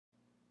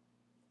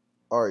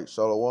All right,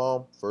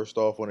 Shalom. First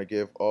off, want to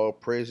give all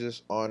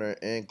praises, honor,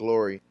 and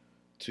glory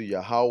to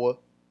Yahweh,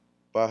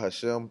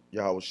 Bahashem,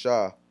 Yahweh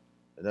Shah,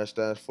 and that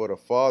stands for the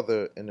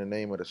Father in the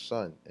name of the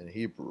Son in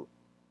Hebrew.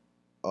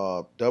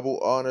 Double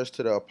honors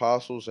to the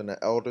apostles and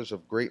the elders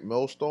of Great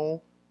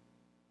Millstone,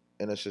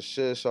 and a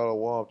sincere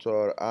Shalom to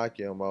all the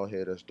Akim out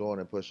here that's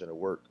doing and pushing the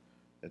work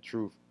in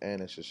truth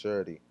and in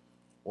sincerity.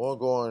 I want to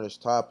go on this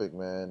topic,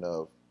 man,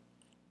 of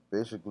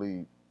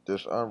basically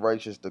this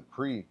unrighteous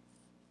decree,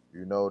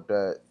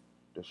 that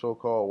the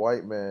so-called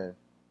white man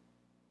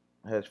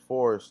has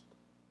forced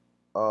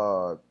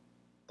uh,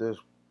 this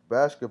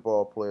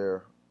basketball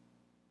player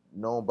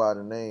known by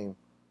the name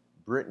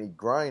Brittney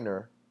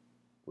Griner,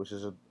 which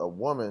is a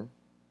woman,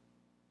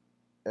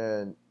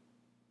 and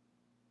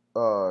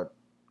uh,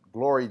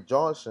 Glory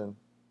Johnson,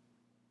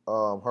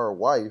 her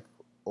wife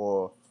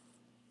or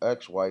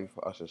ex-wife,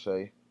 I should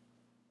say.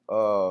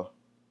 Uh,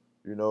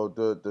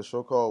 the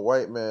so-called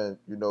white man,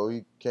 he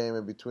came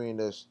in between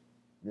this,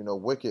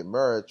 wicked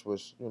marriage,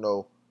 which,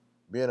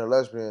 being a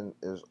lesbian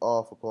is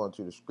off according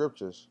to the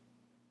scriptures,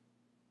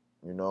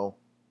 you know.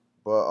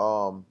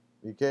 But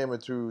he came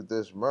into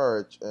this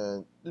marriage,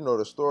 and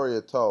the story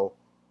it tell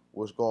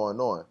what's going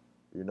on,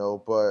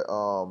 But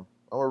I'm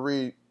gonna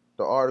read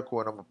the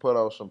article and I'm gonna put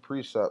out some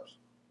precepts.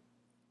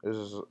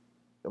 I'm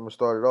gonna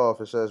start it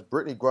off. It says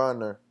Brittney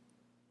Griner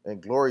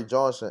and Glory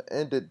Johnson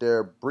ended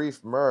their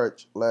brief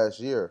marriage last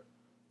year,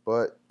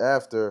 but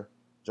after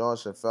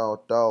Johnson found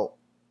out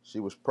she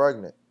was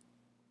pregnant.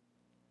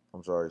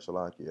 I'm sorry,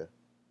 Salakia.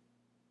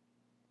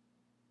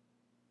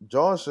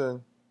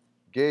 Johnson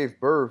gave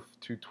birth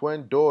to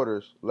twin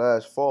daughters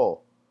last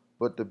fall,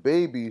 but the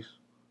babies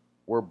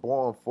were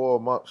born 4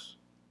 months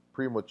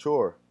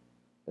premature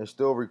and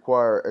still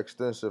require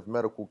extensive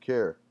medical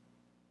care.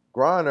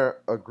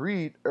 Griner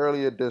agreed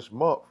earlier this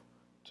month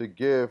to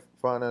give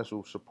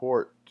financial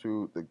support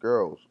to the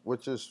girls,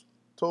 which is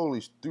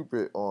totally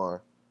stupid on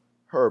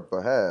her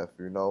behalf.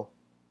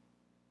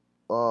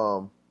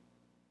 Um,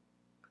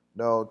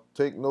 Now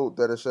take note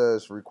that it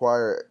says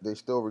they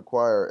still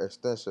require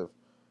extensive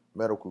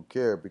medical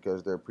care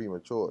because they're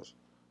prematures.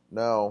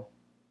 Now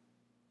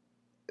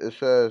it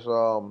says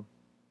Griner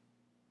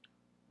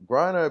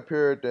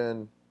appeared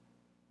in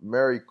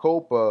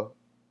Maricopa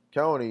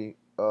County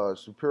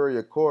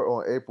Superior Court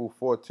on April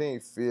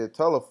 14th via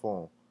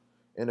telephone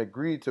and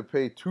agreed to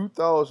pay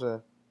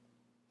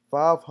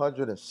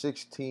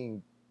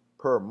 2,516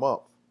 per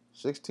month,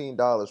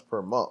 $16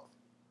 per month,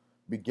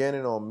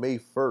 beginning on May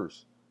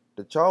 1st.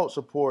 The child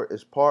support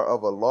is part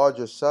of a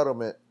larger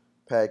settlement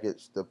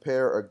package the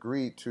pair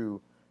agreed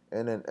to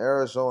in an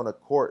Arizona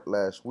court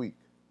last week.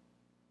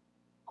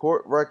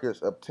 Court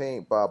records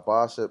obtained by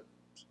Bossip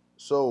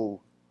showed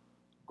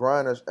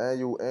Griner's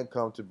annual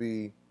income to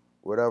be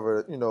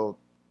whatever, the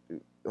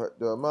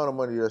amount of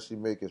money that she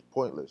makes is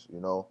pointless.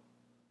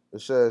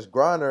 It says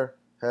Griner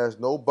has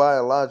no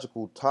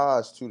biological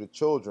ties to the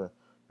children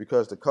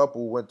because the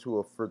couple went to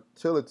a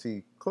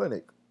fertility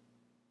clinic,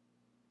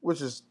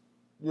 which is,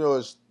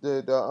 it's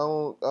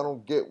I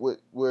don't get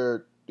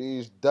where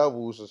these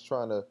devils is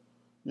trying to,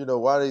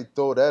 why they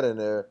throw that in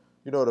there.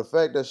 The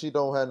fact that she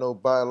don't have no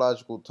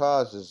biological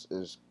ties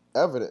is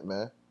evident,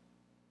 man.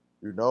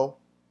 You know,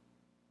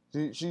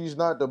 she's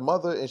not the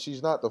mother and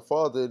she's not the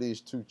father of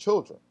these two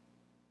children.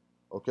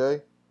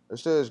 Okay, it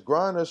says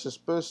Griner's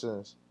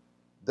suspicions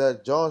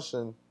that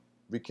Johnson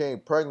became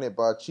pregnant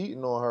by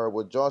cheating on her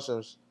with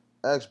Johnson's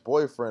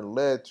ex-boyfriend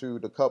led to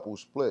the couple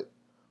split.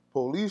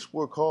 Police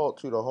were called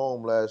to the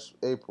home last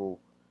April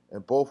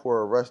and both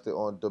were arrested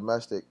on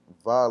domestic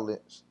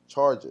violence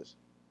charges.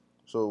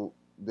 So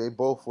they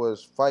both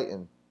was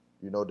fighting.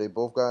 They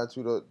both got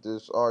into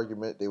this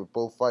argument. They were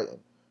both fighting.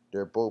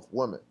 They're both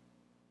women.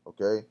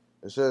 Okay?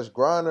 It says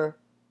Griner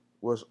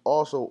was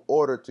also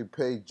ordered to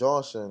pay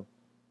Johnson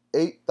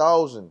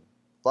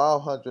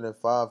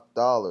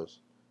 $8,505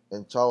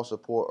 in child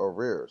support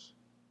arrears.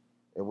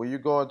 And when you're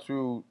going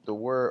through the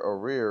word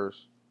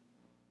arrears,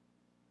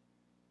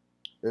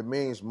 it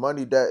means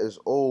money that is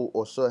owed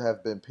or should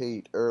have been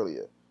paid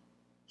earlier.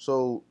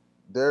 So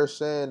they're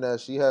saying that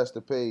she has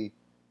to pay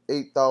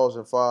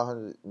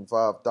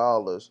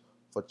 $8,505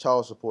 for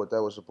child support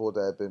that was supposed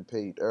to have been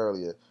paid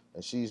earlier,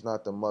 and she's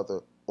not the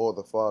mother or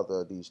the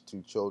father of these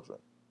two children.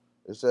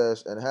 It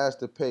says, and has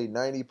to pay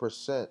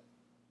 90%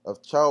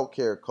 of child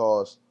care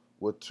costs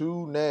with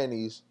two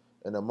nannies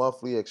and a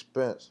monthly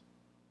expense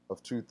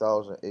of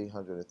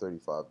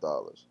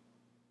 $2,835.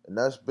 And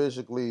that's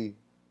basically,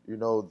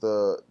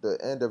 the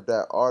end of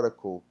that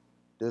article.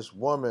 This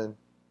woman,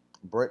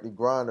 Brittney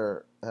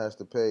Griner, has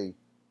to pay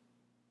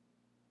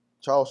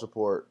child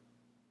support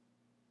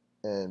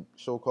and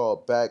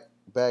so-called back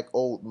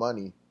owed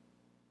money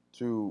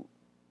to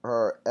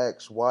her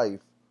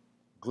ex-wife,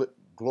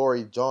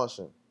 Glory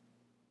Johnson.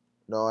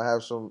 Now I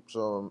have some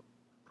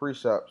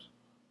precepts.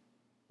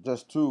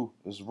 Just two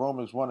is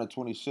Romans 1 and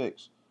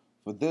 26.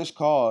 For this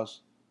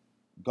cause,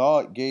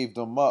 God gave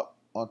them up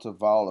unto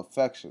vile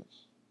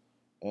affections.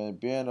 And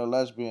being a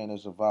lesbian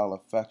is a vile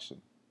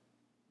affection.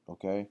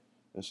 Okay?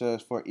 It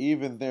says, for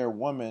even their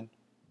women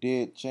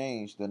did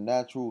change the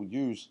natural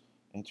use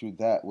into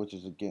that which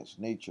is against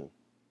nature.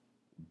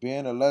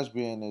 Being a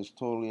lesbian is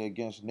totally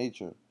against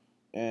nature.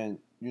 And,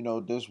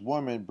 this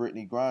woman,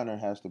 Brittney Griner,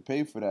 has to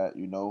pay for that,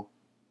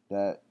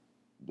 that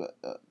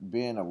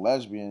being a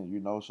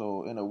lesbian,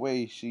 so in a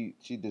way she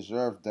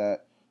deserved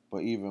that, but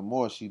even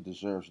more she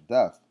deserves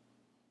death,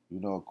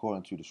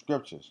 according to the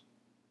scriptures.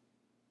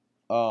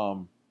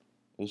 Um,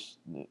 it's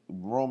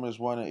Romans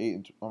 1 and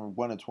 8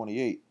 1 and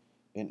 28.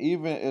 And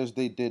even as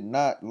they did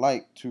not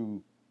like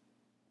to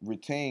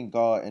retain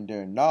God in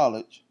their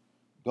knowledge,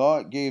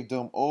 God gave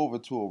them over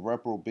to a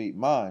reprobate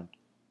mind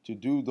to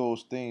do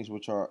those things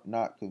which are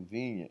not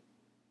convenient.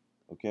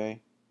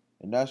 Okay,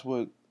 and that's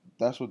what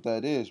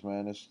that is,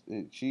 man.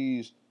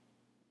 She's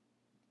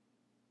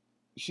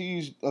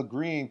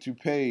agreeing to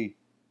pay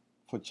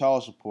for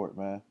child support,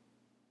 man.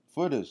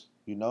 For this,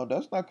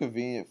 that's not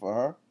convenient for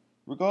her.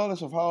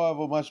 Regardless of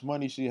however much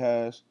money she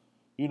has,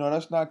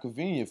 that's not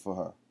convenient for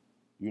her.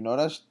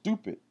 That's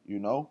stupid.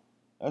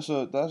 That's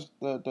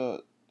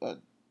the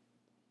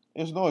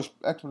there's no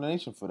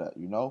explanation for that.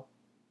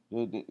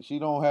 She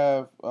don't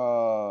have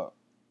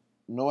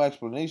no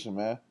explanation,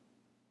 man.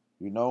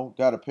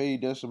 Got to pay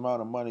this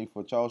amount of money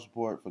for child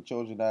support for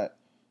children that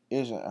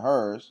isn't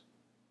hers.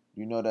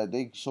 That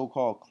they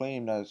so-called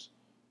claim that's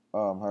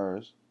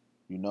hers.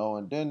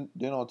 And then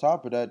on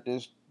top of that,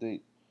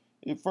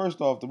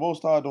 first off, the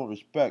Most High don't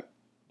respect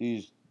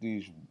these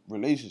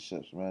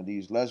relationships, man.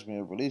 These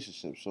lesbian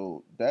relationships.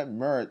 So that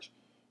marriage,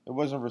 it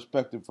wasn't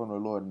respected from the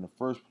Lord in the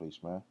first place,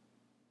 man.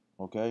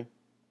 Okay.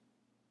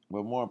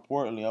 But more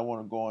importantly, I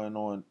want to go in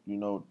on,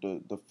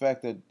 the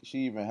fact that she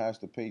even has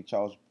to pay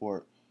child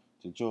support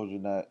to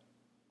children that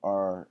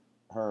are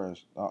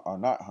hers, are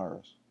not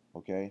hers.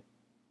 Okay.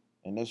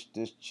 And this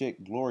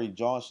chick, Glory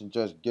Johnson,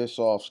 just gets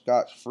off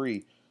scot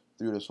free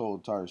through this whole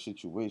entire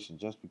situation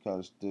just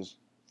because this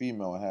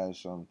female has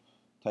some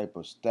type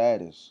of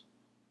status.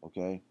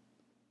 Okay.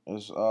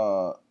 It's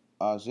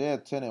Isaiah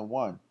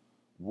 10:1.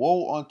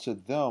 Woe unto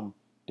them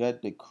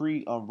that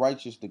decree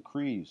unrighteous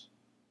decrees,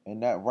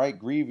 and that right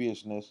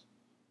grievousness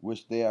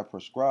which they have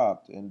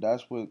prescribed. And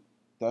that's what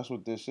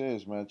this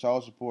is, man.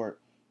 Child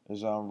support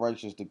is an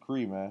unrighteous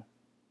decree, man.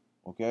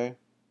 Okay?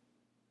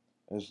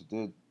 It's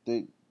the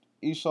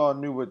Esau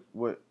knew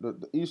what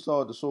the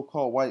Esau, the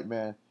so-called white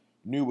man,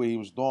 knew what he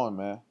was doing,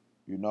 man.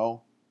 You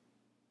know,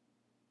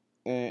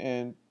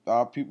 and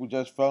our people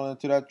just fell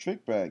into that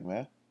trick bag,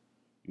 man.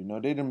 He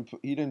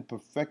didn't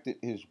perfected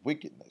his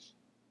wickedness.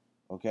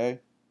 Okay,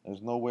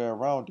 there's no way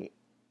around it.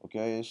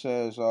 Okay, it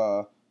says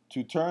to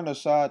turn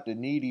aside the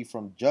needy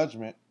from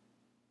judgment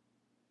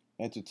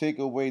and to take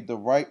away the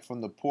right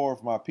from the poor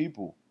of my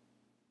people.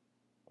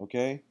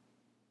 Okay,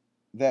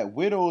 that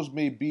widows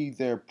may be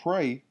their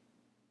prey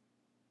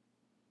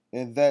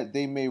and that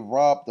they may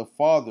rob the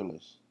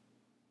fatherless.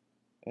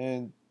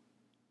 And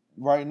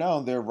right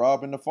now they're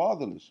robbing the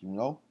fatherless.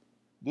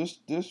 This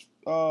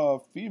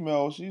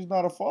female, she's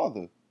not a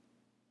father.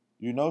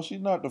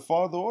 She's not the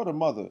father or the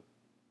mother.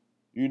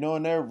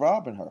 And they're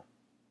robbing her.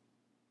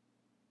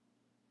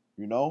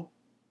 You know,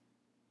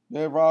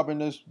 they're robbing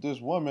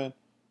this woman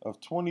of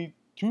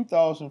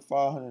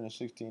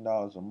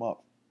 $22,516 a month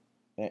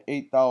and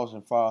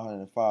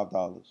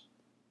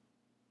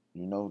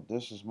 $8,505.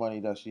 This is money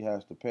that she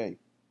has to pay.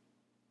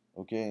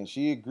 Okay, and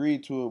she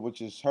agreed to it,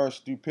 which is her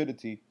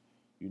stupidity.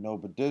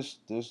 But this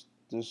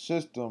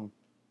system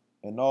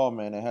and all,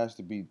 man, it has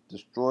to be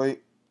destroyed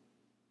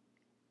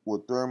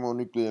with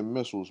thermonuclear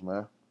missiles,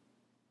 man.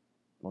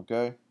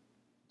 Okay,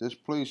 this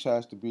place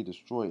has to be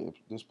destroyed.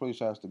 This place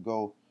has to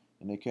go,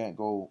 and it can't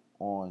go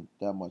on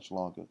that much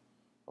longer.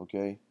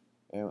 Okay,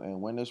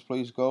 and when this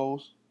place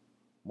goes,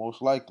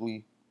 most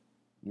likely,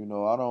 I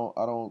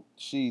don't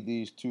see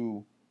these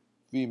two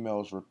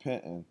females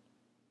repenting.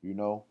 You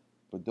know,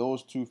 but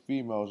those two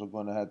females are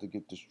gonna have to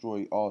get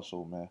destroyed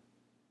also, man.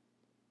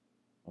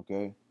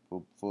 Okay,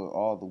 for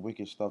all the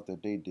wicked stuff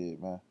that they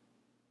did, man.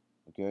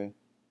 Okay,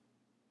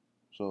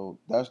 so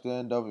that's the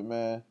end of it,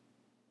 man.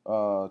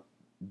 Uh,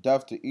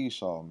 Death to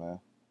Esau, man.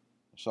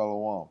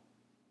 Shalom.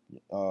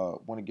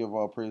 Want to give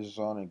all praises,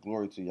 honor, and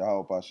glory to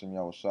Yahweh Bashem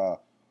Yahushua,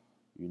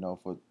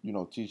 for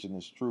teaching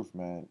this truth,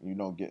 man.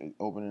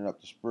 Opening up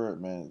the spirit,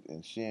 man,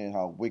 and seeing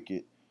how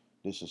wicked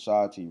this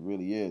society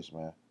really is,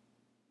 man.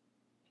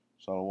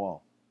 Shalom.